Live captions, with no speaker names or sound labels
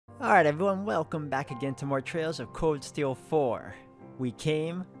Alright everyone, welcome back again to more Trails of Cold Steel 4. We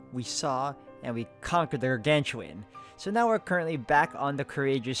came, we saw, and we conquered the Gargantuan. So now we're currently back on the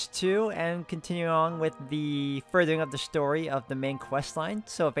Courageous 2 and continuing on with the furthering of the story of the main quest line.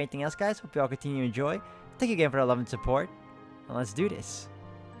 So if anything else guys, hope you all continue to enjoy. Thank you again for the love and support, and let's do this.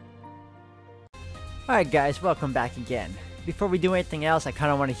 Alright guys, welcome back again. Before we do anything else, I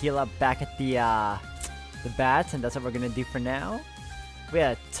kind of want to heal up back at the bats, and that's what we're going to do for now. We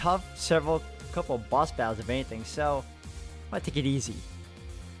had a tough couple boss battles if anything, so I want to take it easy.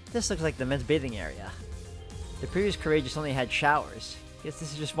 This looks like the men's bathing area. The previous Courageous only had showers. Guess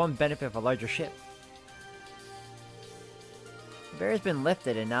this is just one benefit of a larger ship. The barrier's been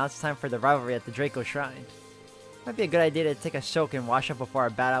lifted and now it's time for the rivalry at the Draco Shrine. Might be a good idea to take a soak and wash up before our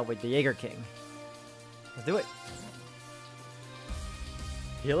battle with the Jaeger King. Let's do it.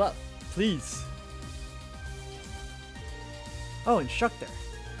 Heal up, please. Oh, instructor.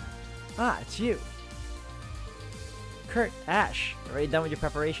 Ah, it's you. Kurt, Ash, already done with your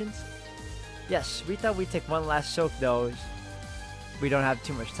preparations? Yes, we thought we'd take one last soak though. We don't have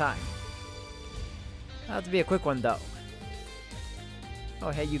too much time. It'll have to be a quick one though.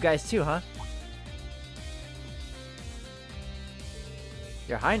 Oh, hey, you guys too, huh?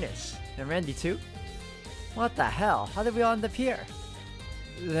 Your Highness. And Randy too? What the hell? How did we all end up here?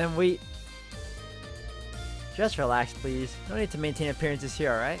 Then we... Just relax, please. No need to maintain appearances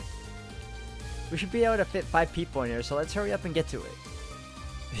here, alright? We should be able to fit 5 people in here, so let's hurry up and get to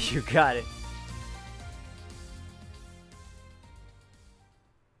it. You got it.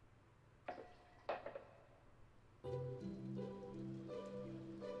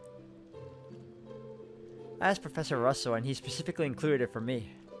 I asked Professor Russell, and he specifically included it for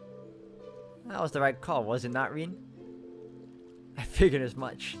me. That was the right call, was it not, Reen? I figured as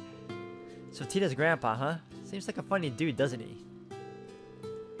much. So Tita's grandpa, huh? Seems like a funny dude, doesn't he?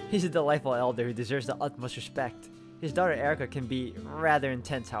 He's a delightful elder who deserves the utmost respect. His daughter Erica can be rather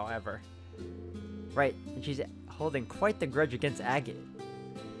intense, however. Right, and she's holding quite the grudge against Agate.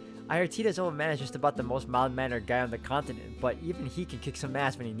 I heard Tita's old man is just about the most mild-mannered guy on the continent, but even he can kick some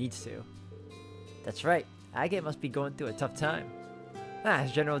ass when he needs to. That's right, Agate must be going through a tough time.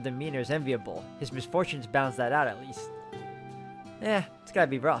 His general demeanor is enviable. His misfortunes balance that out at least. It's gotta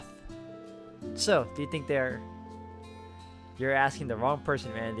be rough. So, do you think you're asking the wrong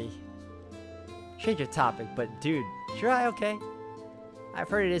person, Randy? Change your topic, but dude, sure I okay? I've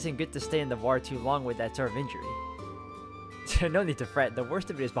heard it isn't good to stay in the war too long with that sort of injury. No need to fret, the worst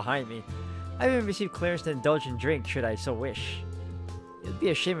of it is behind me. I even received clearance to indulge in drink should I so wish. It would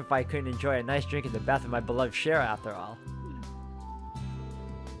be a shame if I couldn't enjoy a nice drink in the bath with my beloved Shara after all.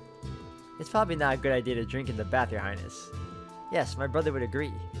 It's probably not a good idea to drink in the bath, Your Highness. Yes, my brother would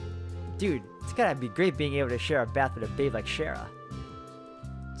agree. Dude, it's gotta be great being able to share a bath with a babe like Shara.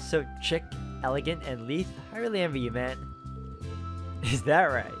 So chic, elegant, and lithe, I really envy you, man. Is that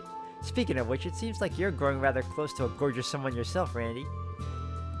right? Speaking of which, it seems like you're growing rather close to a gorgeous someone yourself, Randy.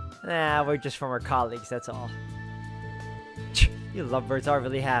 Nah, we're just former colleagues, that's all. You lovebirds are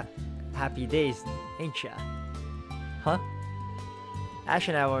really happy days, ain't ya? Huh? Ash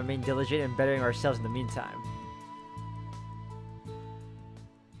and I will remain diligent in bettering ourselves in the meantime.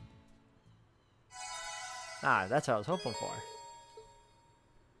 That's what I was hoping for.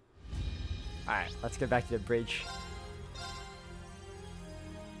 Alright, let's get back to the bridge.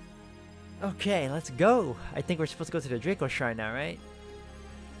 Okay, let's go! I think we're supposed to go to the Draco Shrine now, right?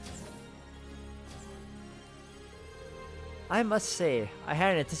 I must say, I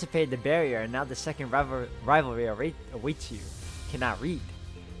hadn't anticipated the barrier, and now the second rivalry awaits you. Cannot read.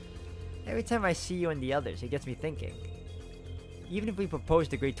 Every time I see you and the others, it gets me thinking. Even if we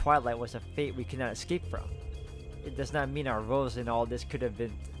proposed the Great Twilight was a fate we could not escape from, it does not mean our roles in all this could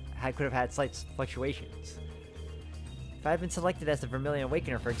have had slight fluctuations. If I had been selected as the Vermilion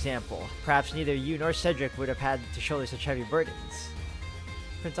Awakener, for example, perhaps neither you nor Cedric would have had to shoulder such heavy burdens.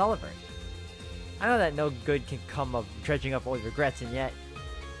 Prince Oliver, I know that no good can come of dredging up old regrets, and yet...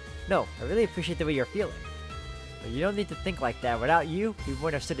 No, I really appreciate the way you're feeling. But you don't need to think like that. Without you, we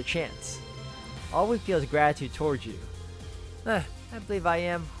wouldn't have stood a chance. All we feel is gratitude towards you. I believe I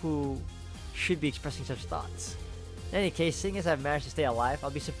am who should be expressing such thoughts. In any case, seeing as I've managed to stay alive, I'll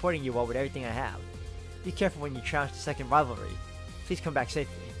be supporting you all with everything I have. Be careful when you challenge the second rivalry. Please come back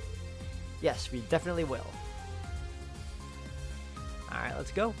safely. Yes, we definitely will. Alright,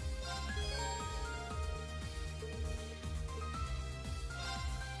 let's go.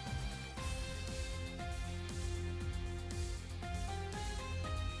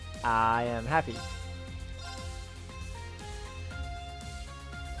 I am happy.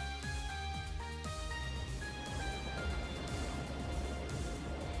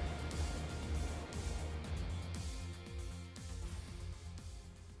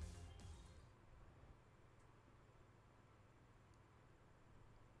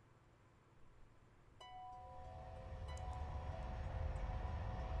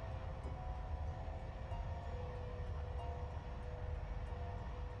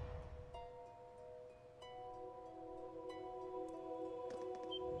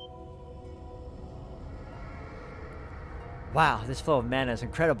 Wow, this flow of mana is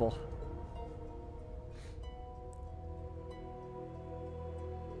incredible.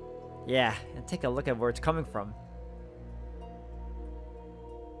 Yeah, and take a look at where it's coming from.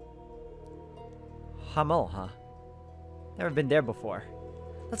 Hamel, huh? Never been there before.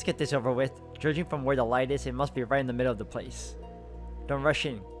 Let's get this over with. Judging from where the light is, it must be right in the middle of the place. Don't rush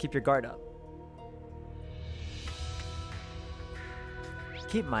in. Keep your guard up.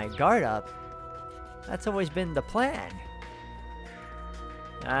 Keep my guard up? That's always been the plan.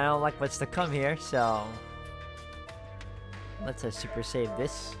 I don't like what's to come here, so... let's super save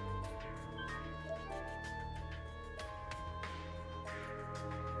this.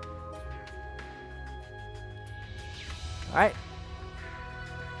 Alright.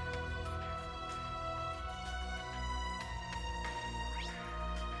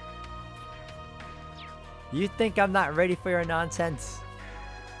 You think I'm not ready for your nonsense?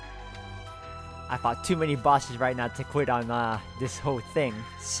 I fought too many bosses right now to quit on this whole thing,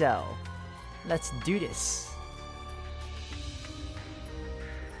 so let's do this.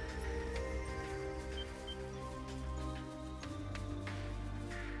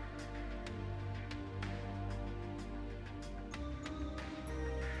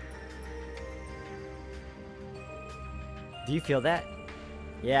 Do you feel that?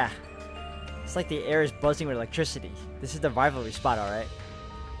 Yeah. It's like the air is buzzing with electricity. This is the rivalry spot, alright?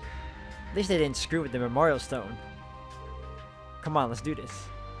 At least they didn't screw with the memorial stone. Come on, let's do this.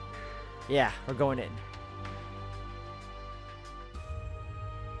 Yeah, we're going in.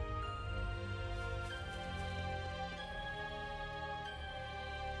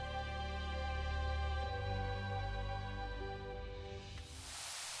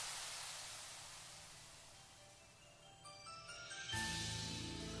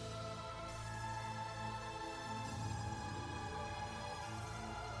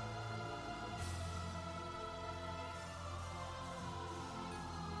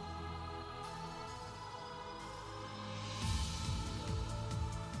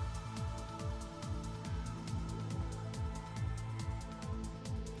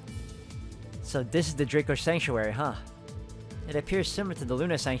 So this is the Draco Sanctuary, huh? It appears similar to the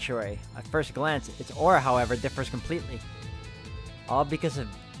Luna Sanctuary. At first glance, its aura, however, differs completely. All because of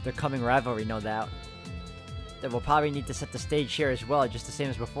their coming rivalry, no doubt. They will probably need to set the stage here as well, just the same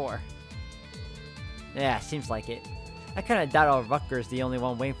as before. Yeah, seems like it. I kinda doubt old Rutger's the only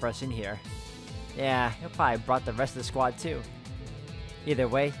one waiting for us in here. Yeah, he'll probably brought the rest of the squad too. Either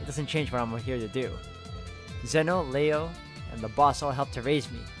way, it doesn't change what I'm here to do. Xeno, Leo, and the boss all helped to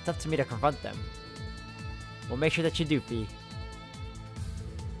raise me. It's up to me to confront them. We'll make sure that you do, Fee.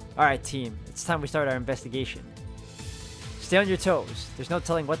 Alright team, it's time we start our investigation. Stay on your toes. There's no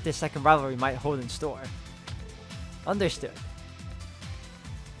telling what this second rivalry might hold in store. Understood.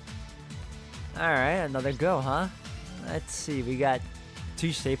 Alright, another go, huh? Let's see, we got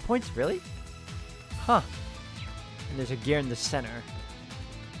 2 save points, really? Huh. And there's a gear in the center.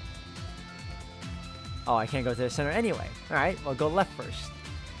 Oh, I can't go to the center anyway. Alright, we'll go left first.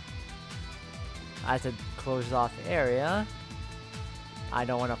 I have to close off the area. I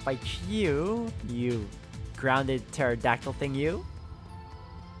don't want to fight you, you grounded pterodactyl thing, you.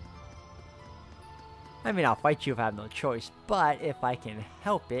 I mean, I'll fight you if I have no choice, but if I can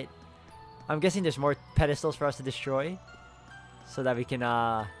help it. I'm guessing there's more pedestals for us to destroy, so that we can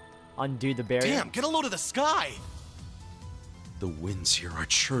undo the barrier. Damn, get a load of the sky! The winds here are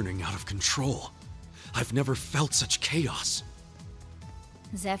churning out of control. I've never felt such chaos.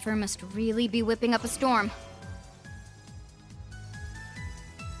 Zephyr must really be whipping up a storm.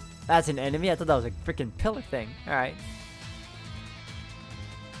 That's an enemy? I thought that was a freaking pillar thing. Alright.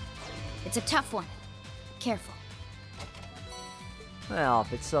 It's a tough one. Careful. Well,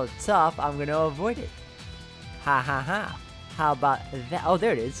 if it's so tough, I'm gonna avoid it. Ha ha ha. How about that? Oh,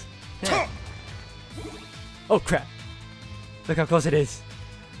 there it is. Oh crap. Look how close it is.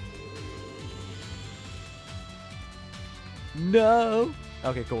 No!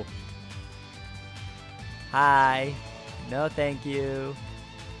 Okay, cool. Hi. No, thank you.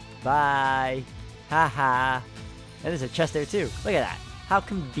 Bye. Haha. And there's a chest there too. Look at that. How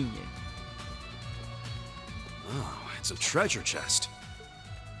convenient. Oh, it's a treasure chest.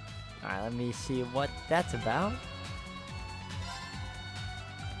 Alright, let me see what that's about.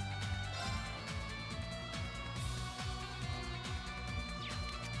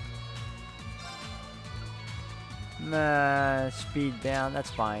 Speed down,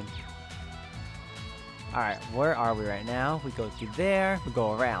 that's fine. Alright, where are we right now? We go through there, we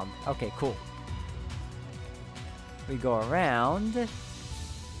go around. Okay, cool. We go around.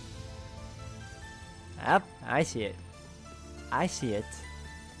 Yep, I see it. I see it.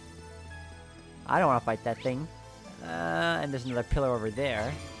 I don't want to fight that thing. And there's another pillar over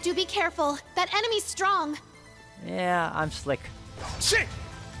there. Do be careful. That enemy's strong. Yeah, I'm slick. Shit!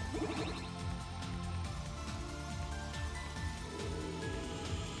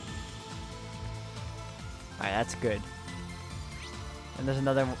 Alright, that's good. And there's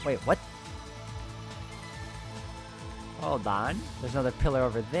another... Wait, what? Hold on. There's another pillar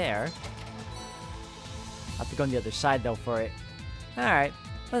over there. I have to go on the other side, though, for it. Alright.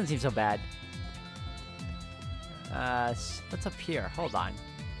 Doesn't seem so bad. What's up here? Hold on.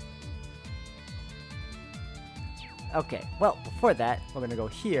 Okay, well, before that, we're gonna go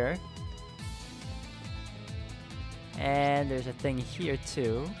here. And there's a thing here,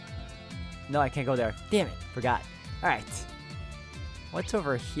 too. No, I can't go there. Damn it, forgot. Alright. What's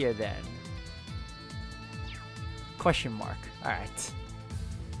over here, then? Question mark. Alright.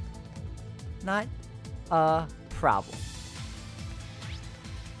 Not a problem.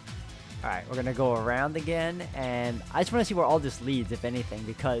 Alright, we're gonna go around again, and I just want to see where all this leads, if anything,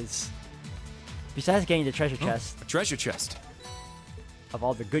 because besides getting the treasure chest... A treasure chest. Of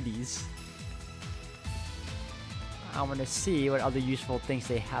all the goodies, I want to see what other useful things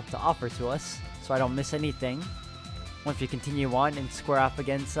they have to offer to us, so I don't miss anything once we continue on and square off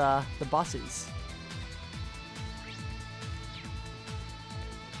against the bosses.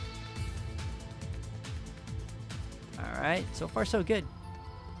 Alright, so far so good.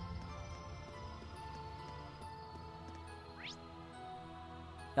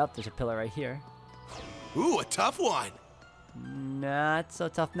 Oh, there's a pillar right here. Ooh, a tough one. Not so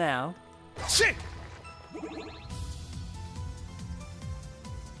tough now. Shit!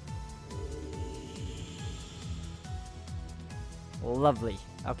 Lovely.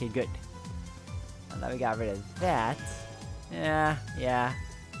 Okay, good. And now we got rid of that. Yeah.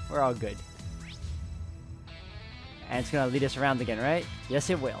 We're all good. And it's gonna lead us around again, right? Yes,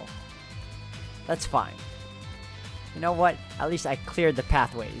 it will. That's fine. You know what? At least I cleared the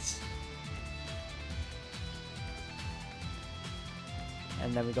pathways.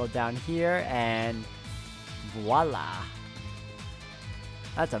 And then we go down here, and voila.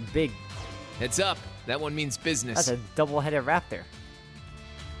 That's a big... Heads up. That one means business. That's a double-headed raptor.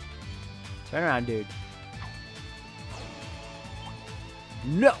 Turn around, dude.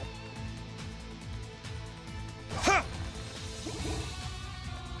 No! Ha!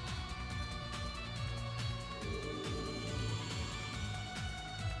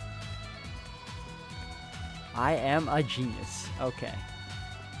 I am a genius. Okay.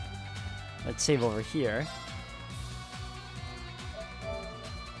 Let's save over here.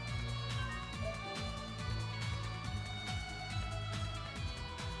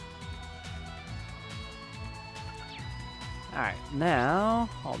 Alright, now,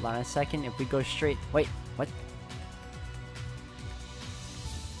 hold on a second. If we go straight... Wait, what?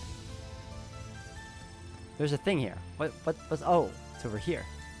 There's a thing here. What was... Oh, it's over here.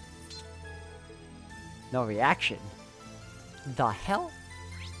 No reaction. The hell?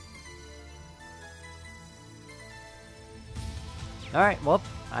 Alright, well,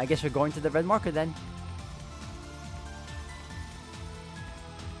 I guess we're going to the red marker then.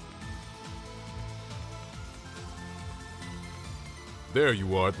 There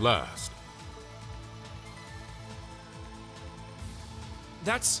you are at last.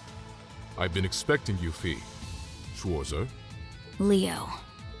 That's... I've been expecting you, Fee. Schwarzer. Leo.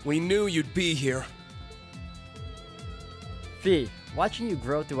 We knew you'd be here. Fee, watching you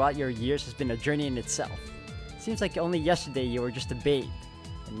grow throughout your years has been a journey in itself. Seems like only yesterday you were just a babe,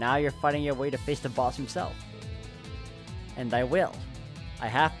 and now you're fighting your way to face the boss himself. And I will. I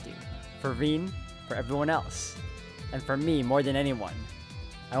have to. For Reen, for everyone else. And for me more than anyone.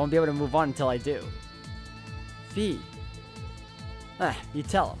 I won't be able to move on until I do. Fee. You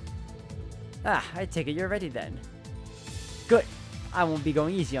tell him. I take it you're ready then. Good. I won't be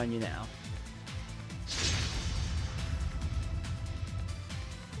going easy on you now.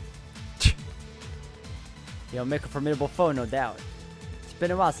 You'll make a formidable foe, no doubt. It's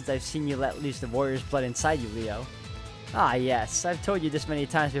been a while since I've seen you let loose the warrior's blood inside you, Leo. Ah, yes. I've told you this many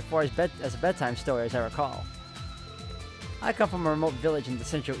times before as a bedtime story, as I recall. I come from a remote village in the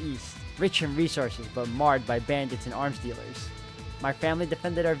Central East, rich in resources but marred by bandits and arms dealers. My family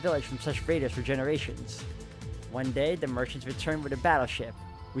defended our village from such raiders for generations. One day, the merchants returned with a battleship.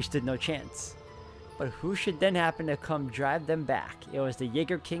 We stood no chance. But who should then happen to come drive them back? It was the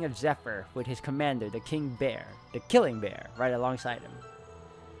Jaeger King of Zephyr with his commander, the King Bear, the Killing Bear, right alongside him.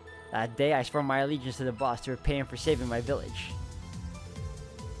 That day, I swore my allegiance to the boss to repay him for saving my village.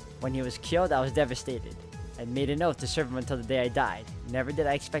 When he was killed, I was devastated. I made an oath to serve him until the day I died. Never did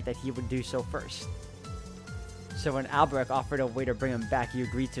I expect that he would do so first. So when Albrecht offered a way to bring him back, he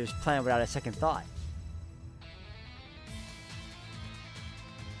agreed to his plan without a second thought.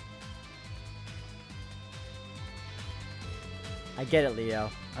 I get it,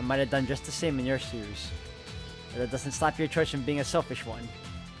 Leo. I might have done just the same in your shoes. But that doesn't stop your choice from being a selfish one.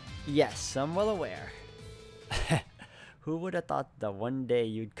 Yes, I'm well aware. Who would have thought that one day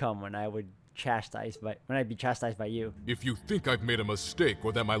you'd come when I'd be chastised by you? If you think I've made a mistake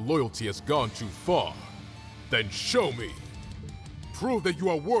or that my loyalty has gone too far, then show me. Prove that you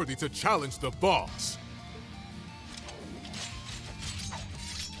are worthy to challenge the boss.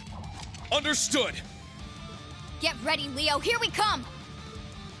 Understood! Get ready, Leo. Here we come!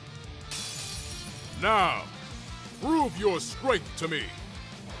 Now, prove your strength to me.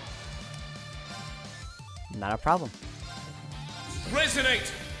 Not a problem.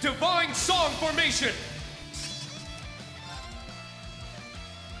 Resonate! Divine Song Formation!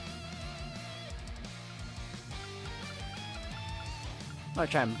 I'm gonna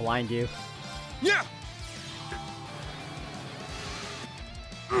try and blind you. Yeah!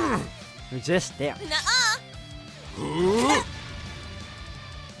 Resist? Damn. Nuh-uh!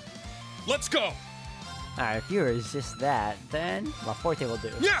 Let's go! Alright, if you resist that, then my forte will do.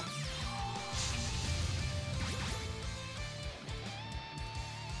 Yeah!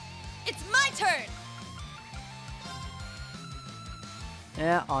 It's my turn!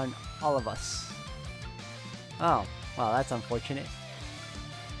 Yeah, on all of us. Oh, well, that's unfortunate.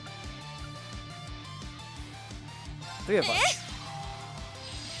 3 of us.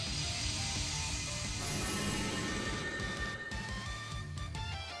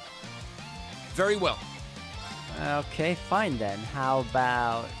 Very well. Okay, fine then. How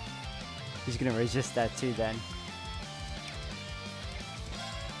about... He's gonna resist that too then.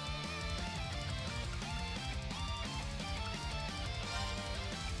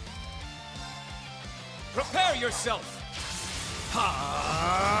 Prepare yourself!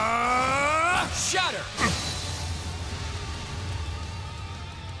 Ha! Shatter!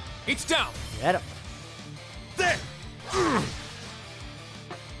 It's down! Get him. There!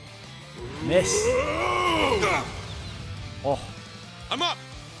 Miss. Oh, I'm up!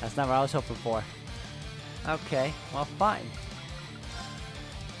 that's not what I was hoping for. Okay, well, fine.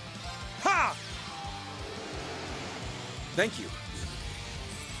 Ha! Thank you.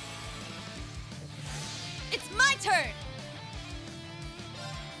 It's my turn!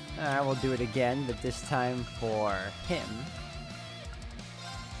 Alright, we'll do it again, but this time for him.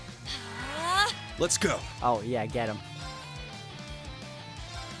 Let's go. Oh, yeah, get him.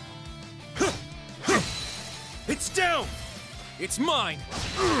 It's down! It's mine!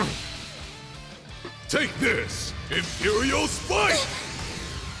 Take this, Imperial Spike!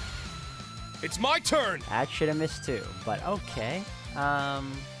 It's my turn! That should have missed too, but okay.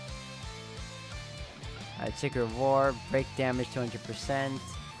 Alright, Sacred Roar, break damage 200%,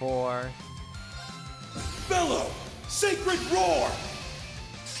 4. Bellow! Sacred Roar!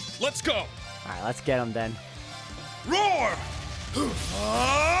 Let's go! Alright, let's get him then. Roar!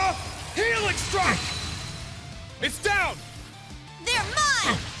 Healing strike! It's down! They're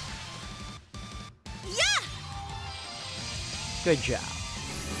mine! Yeah! Good job.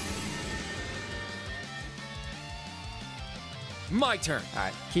 My turn.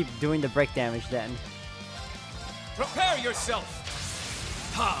 Alright, keep doing the break damage then. Prepare yourself!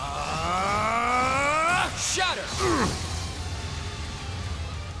 Ha! Shatter!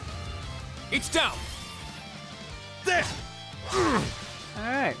 It's down! There!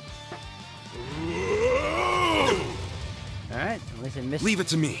 Alright. Alright, at least I missed. Leave it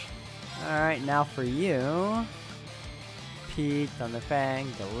to me. Alright, now for you. Pete on the Fang,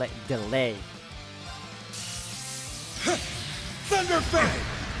 delay. Thunder Fang!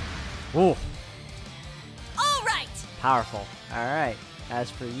 Ooh, All right! powerful. Alright, as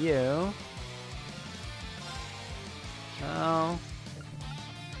for you. Oh,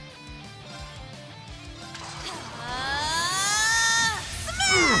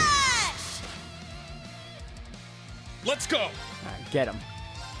 Smash! Let's go! alright, get him.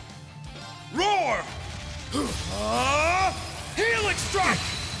 Roar! Healing strike!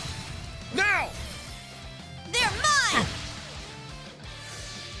 Now! They're mine!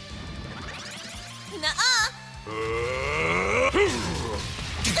 Nuh-uh!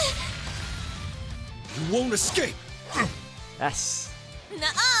 You won't escape. Yes.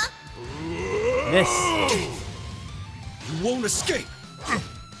 Nuh-uh! Miss. You won't escape.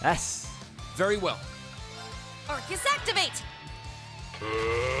 Yes. Very well. Arcus activate!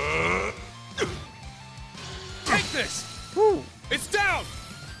 Take this! Woo. It's down!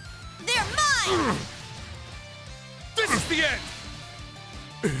 They're mine! This is the end!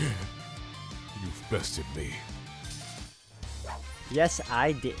 You've bested me. Yes,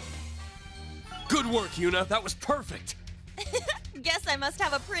 I did. Good work, Yuna. That was perfect. Guess I must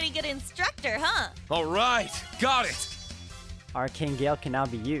have a pretty good instructor, huh? All right. Got it. Arcane Gale can now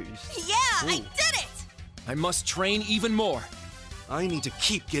be used. Yeah, I did it! I must train even more. I need to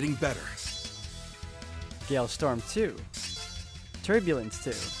keep getting better. Gale Storm 2. Turbulence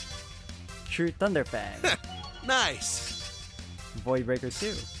 2. True Thunder Fang. Nice! Void Breaker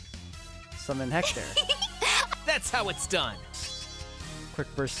 2. Summon Hector. That's how it's done. Quick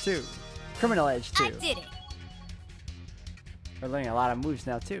Burst 2. Criminal Edge 2. I did it. We're learning a lot of moves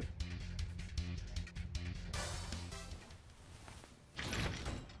now too.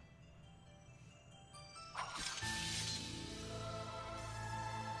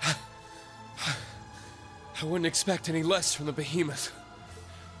 I wouldn't expect any less from the behemoth.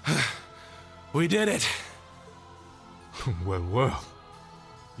 We did it! Well, well.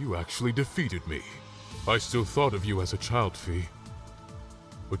 You actually defeated me. I still thought of you as a child, Fee.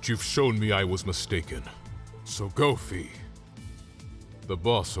 But you've shown me I was mistaken. So go, Fee. The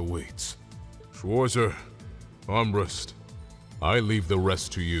boss awaits. Schwarzer, Armrest, I leave the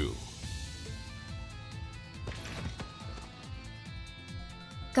rest to you.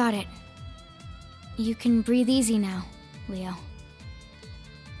 Got it. You can breathe easy now, Leo.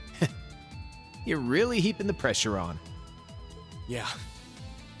 You're really heaping the pressure on. Yeah,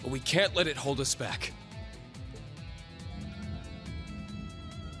 but we can't let it hold us back.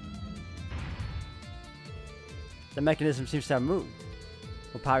 The mechanism seems to have moved.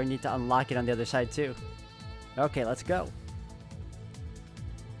 We'll probably need to unlock it on the other side too. Okay, let's go.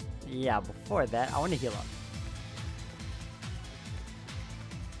 Yeah, before that, I want to heal up.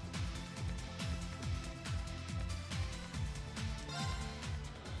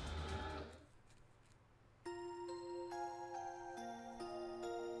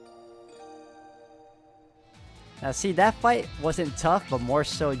 Now see, that fight wasn't tough, but more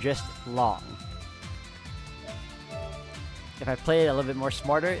so just long. If I played it a little bit more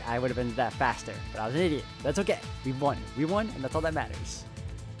smarter, I would have been that faster. But I was an idiot. That's okay. We won. We won, and that's all that matters.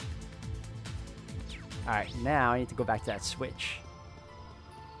 Alright, now I need to go back to that switch.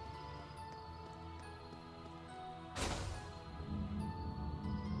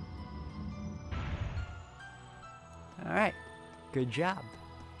 Alright. Good job.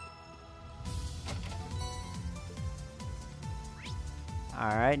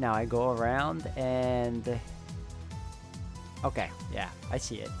 Alright, now I go around and... Okay, yeah, I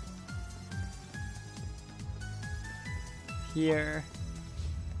see it. Here.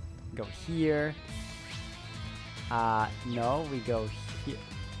 Go here. No, we go here.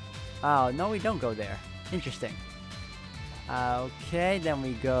 Oh, no, we don't go there. Interesting. Okay, then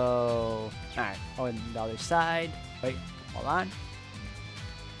we go... Alright, on the other side. Wait, hold on.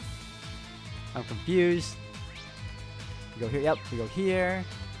 I'm confused. We go here, yep, we go here.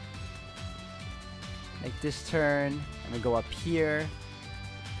 Make this turn, and we go up here.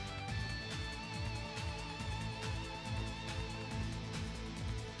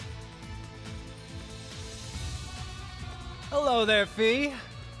 Hello there, Fee.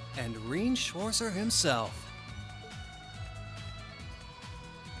 And Reen Schwarzer himself.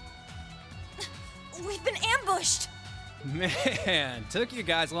 We've been ambushed! Man, took you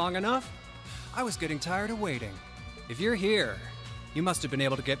guys long enough? I was getting tired of waiting. If you're here, you must have been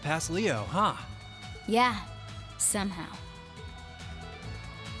able to get past Leo, huh? Yeah, somehow.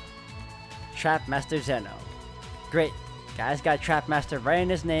 Trap Master Xeno. Great. Guy's got Trap Master right in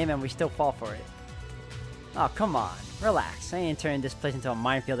his name and we still fall for it. Oh, come on. Relax. I ain't turning this place into a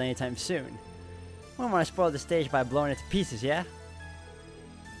minefield anytime soon. Wouldn't want to spoil the stage by blowing it to pieces, yeah?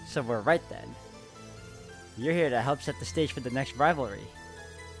 So we're right then. You're here to help set the stage for the next rivalry.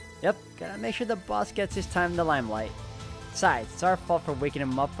 Yep, gotta make sure the boss gets his time in the limelight. Besides, it's our fault for waking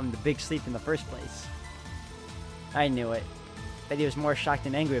him up from the big sleep in the first place. I knew it. Bet he was more shocked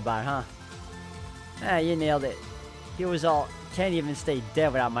than angry about it, huh? Ah, you nailed it. He was all, can't even stay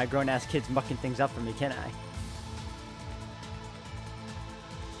dead without my grown-ass kids mucking things up for me, can I?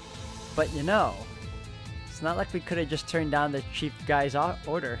 But you know, it's not like we could have just turned down the chief guy's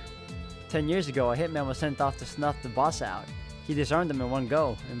order. 10 years ago, a hitman was sent off to snuff the boss out. He disarmed him in one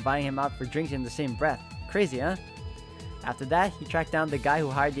go, inviting him out for drinks in the same breath. Crazy, huh? After that, he tracked down the guy who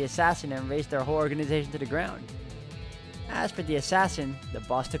hired the assassin and razed their whole organization to the ground. As for the assassin, the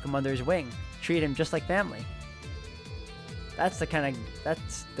boss took him under his wing, treated him just like family. That's the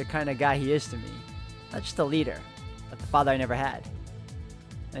kind of guy he is to me. Not just a leader, but the father I never had.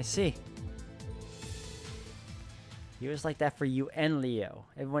 I see. He was like that for you and Leo,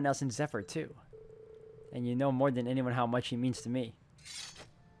 everyone else in Zephyr too. And you know more than anyone how much he means to me.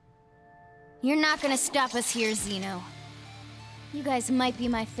 You're not gonna stop us here, Xeno. You guys might be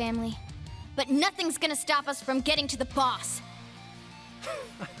my family, but nothing's gonna stop us from getting to the boss.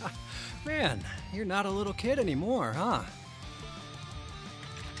 Man, you're not a little kid anymore, huh?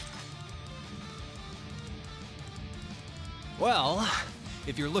 Well,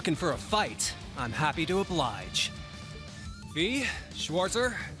 if you're looking for a fight, I'm happy to oblige. V,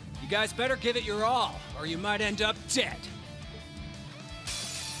 Schwarzer, you guys better give it your all, or you might end up dead.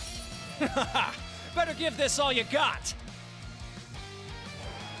 Better give this all you got.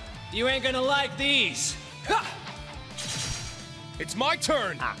 You ain't gonna like these. Ha! It's my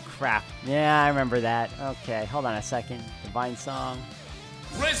turn! Ah, crap. Yeah, I remember that. Okay, hold on a second. Divine Song.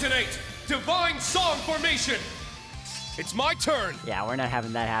 Resonate! Divine Song Formation! It's my turn! Yeah, we're not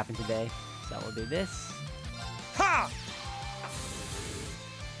having that happen today. So we'll do this. Ha!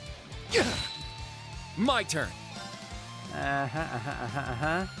 My turn.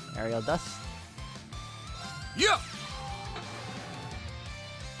 Aerial Dust. Yeah!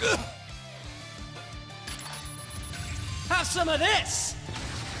 Have some of this!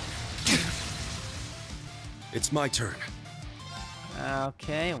 It's my turn.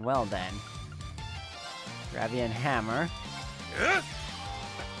 Okay, well then. Gravian Hammer.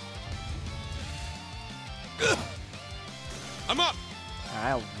 I'm up!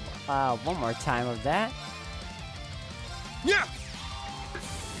 Alright, one more time of that. Yeah!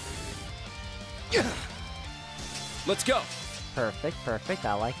 Let's go! Perfect, perfect.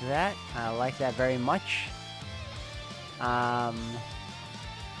 I like that. I like that very much.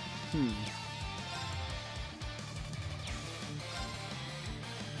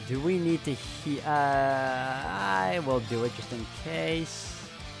 Do we need to I will do it just in case.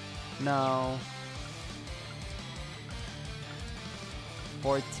 No.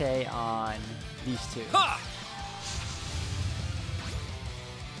 Forte on these two. Ha!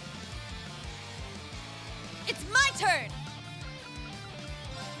 It's my turn!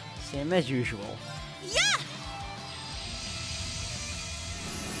 Same as usual. Yeah!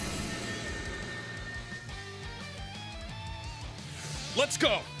 Let's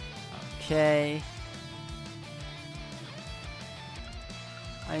go! Okay.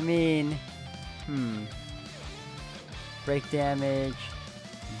 I mean, break damage,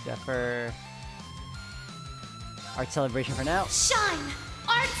 Zephyr, Art Celebration for now. Shine!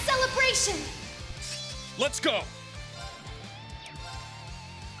 Art celebration! Let's go!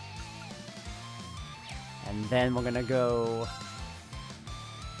 And then we're gonna go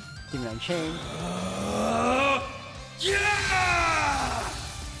Demon Unchained. Yeah!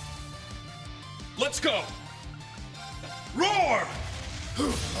 Let's go! Roar!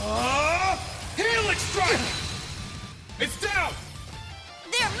 Helix Strike! It's down!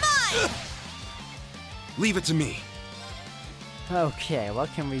 They're mine! Leave it to me. Okay,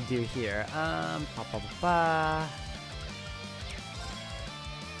 what can we do here?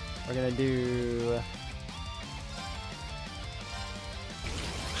 We're gonna do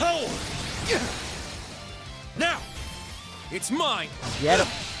Power! Now! It's mine! get him.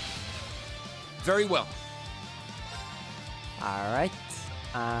 Very well. Alright.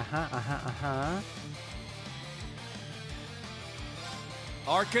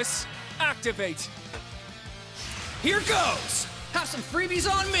 Arcus, activate! Here goes! Have some freebies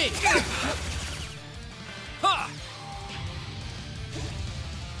on me! Ha!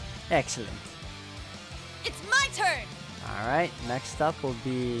 Excellent. It's my turn! Alright, next up will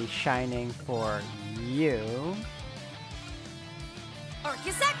be Shining for you.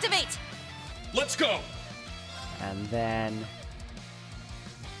 Arcus activate! Let's go! And then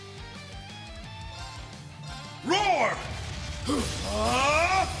Roar!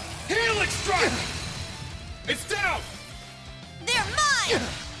 Helix Strike! It's down! They're mine!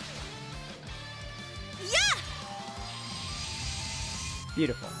 Yeah!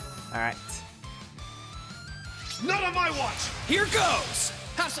 beautiful. Alright. Not on my watch! Here goes!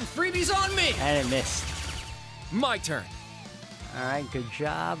 Have some freebies on me! And it missed. My turn. Alright, good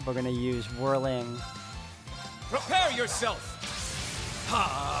job. We're gonna use Whirling. Prepare yourself!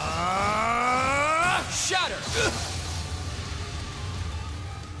 Shatter!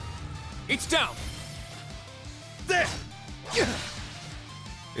 It's down! There!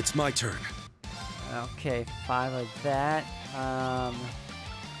 It's my turn. Okay, 5 of that.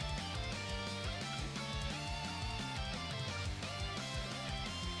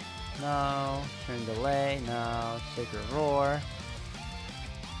 No. Turn delay. No. Sacred Roar.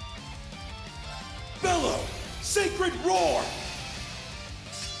 Bellow! Sacred Roar!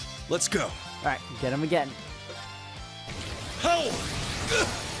 Let's go. Alright, get him again. Power!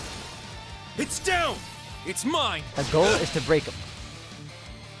 It's down! It's mine! The goal is to break him.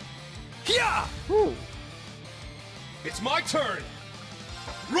 Yeah! Woo! It's my turn!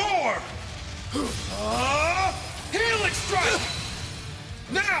 Roar! Helix Strike!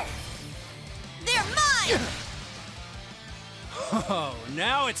 Now! They're mine! Oh,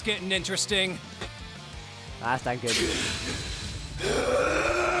 now it's getting interesting. That's not good.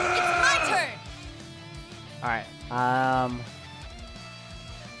 It's my turn! Alright,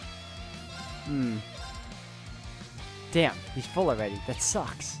 Damn, he's full already. That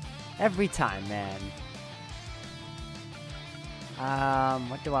sucks. Every time, man.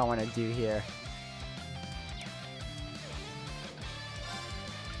 What do I want to do here?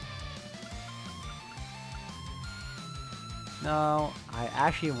 No, I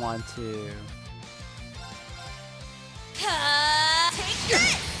actually want to... Take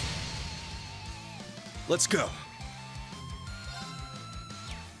this! Let's go.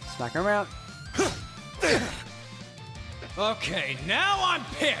 Smack him around. Okay, now I'm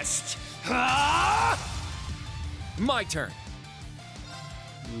pissed! My turn.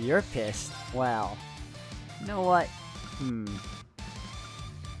 You're pissed. Well, you know what?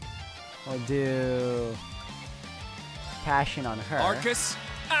 We'll do... Passion on her. Arcus,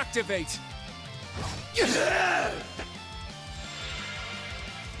 activate.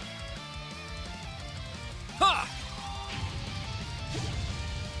 Ha!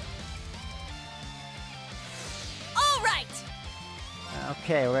 All right!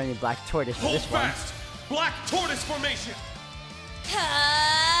 Okay, we're gonna need Black Tortoise for Hold this one. fast. Black Tortoise formation.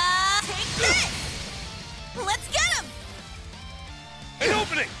 Take this! Let's get him! An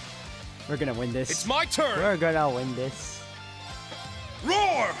opening. We're gonna win this. It's my turn. We're gonna win this.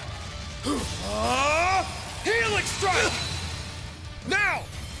 Roar! Helix strike! Now!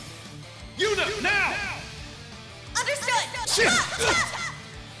 Yuna, now! Understood!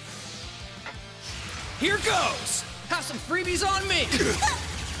 Here goes! Have some freebies on me!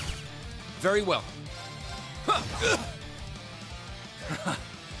 Very well.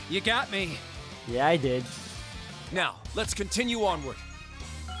 You got me. Yeah, I did. Now, let's continue onward.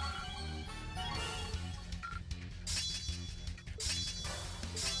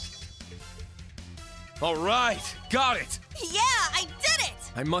 All right, got it. Yeah, I did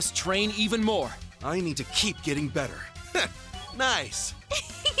it! I must train even more. I need to keep getting better. Nice.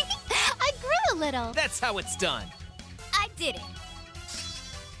 I grew a little. That's how it's done. I did it.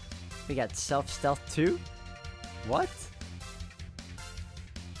 We got self-stealth too? What?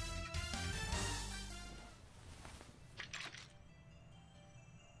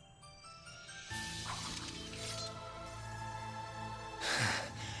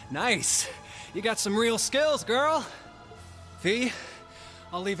 Nice. You got some real skills, girl. Fee,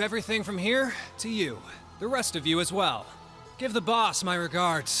 I'll leave everything from here to you. The rest of you as well. Give the boss my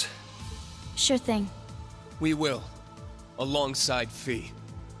regards. Sure thing. We will. Alongside Fee.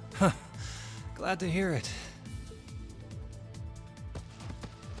 Glad to hear it.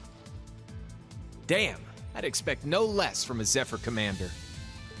 Damn, I'd expect no less from a Zephyr commander.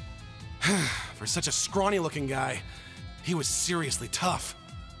 For such a scrawny-looking guy, he was seriously tough.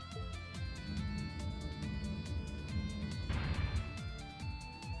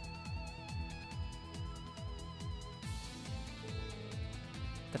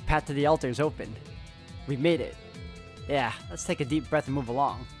 The path to the altar is open. We've made it. Yeah, let's take a deep breath and move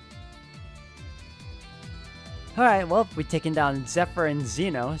along. Alright, well, we've taken down Zephyr and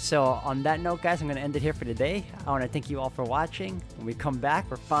Xeno, so on that note, guys, I'm going to end it here for today. I want to thank you all for watching. When we come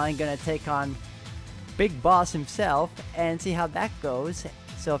back, we're finally going to take on Big Boss himself and see how that goes.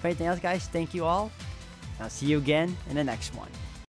 So if anything else, guys, thank you all. I'll see you again in the next one.